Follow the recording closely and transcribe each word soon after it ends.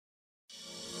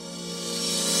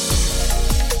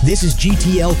This is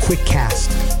GTL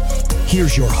Quickcast.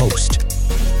 Here's your host,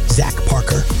 Zach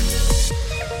Parker.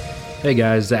 Hey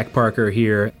guys, Zach Parker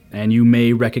here, and you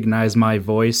may recognize my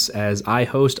voice as I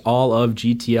host all of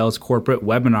GTL's corporate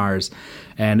webinars.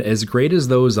 And as great as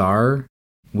those are,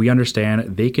 we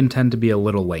understand they can tend to be a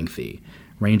little lengthy,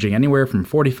 ranging anywhere from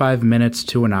 45 minutes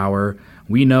to an hour.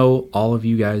 We know all of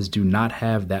you guys do not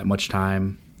have that much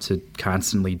time to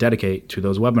constantly dedicate to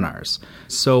those webinars.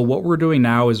 So what we're doing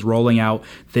now is rolling out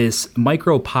this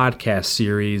micro podcast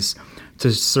series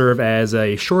to serve as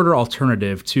a shorter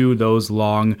alternative to those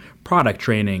long product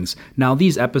trainings. Now,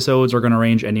 these episodes are going to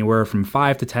range anywhere from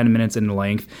 5 to 10 minutes in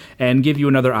length and give you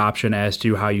another option as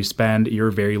to how you spend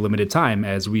your very limited time.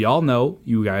 As we all know,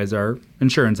 you guys are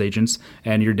insurance agents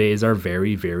and your days are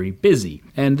very, very busy.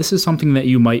 And this is something that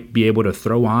you might be able to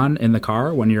throw on in the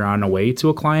car when you're on the way to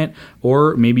a client,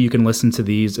 or maybe you can listen to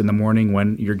these in the morning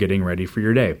when you're getting ready for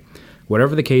your day.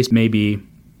 Whatever the case may be,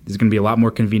 it's going to be a lot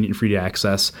more convenient for you to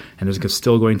access, and there's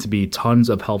still going to be tons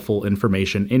of helpful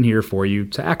information in here for you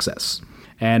to access.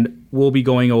 And we'll be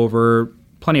going over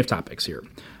plenty of topics here.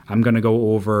 I'm going to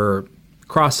go over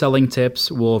cross-selling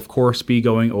tips. We'll, of course, be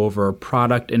going over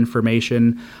product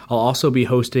information. I'll also be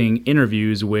hosting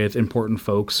interviews with important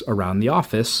folks around the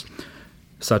office,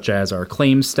 such as our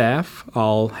claims staff.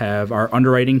 I'll have our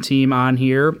underwriting team on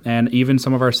here, and even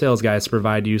some of our sales guys to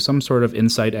provide you some sort of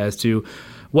insight as to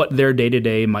what their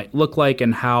day-to-day might look like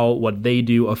and how what they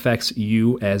do affects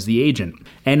you as the agent.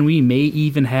 And we may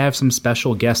even have some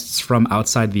special guests from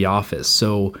outside the office.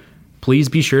 So please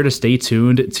be sure to stay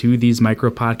tuned to these micro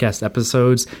podcast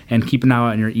episodes and keep an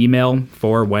eye on your email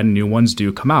for when new ones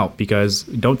do come out, because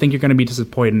don't think you're going to be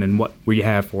disappointed in what we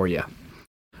have for you.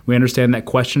 We understand that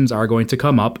questions are going to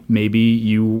come up. Maybe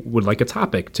you would like a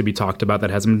topic to be talked about that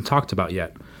hasn't been talked about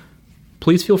yet.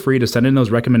 Please feel free to send in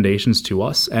those recommendations to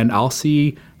us, and I'll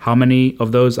see how many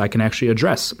of those I can actually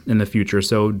address in the future.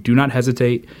 So do not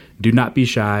hesitate. Do not be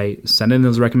shy. Send in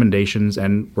those recommendations,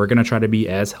 and we're going to try to be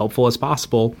as helpful as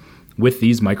possible with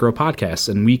these micro podcasts.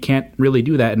 And we can't really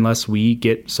do that unless we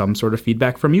get some sort of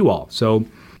feedback from you all. So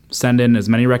send in as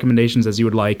many recommendations as you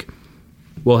would like.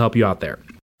 We'll help you out there.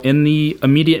 In the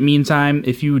immediate meantime,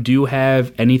 if you do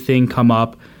have anything come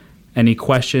up, any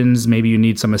questions, maybe you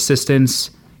need some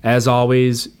assistance, as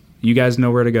always, you guys know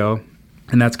where to go,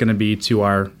 and that's going to be to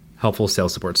our helpful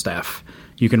sales support staff.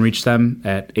 You can reach them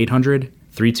at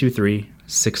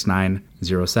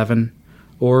 800-323-6907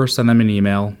 or send them an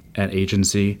email at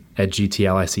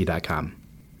agency@gtlic.com.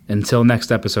 Until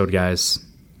next episode, guys,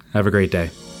 have a great day.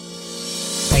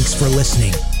 Thanks for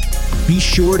listening. Be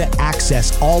sure to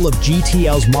access all of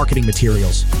GTL's marketing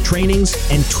materials, trainings,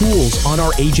 and tools on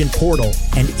our agent portal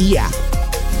and e-app.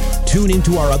 Tune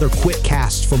into our other quick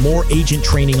casts for more agent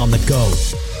training on the go.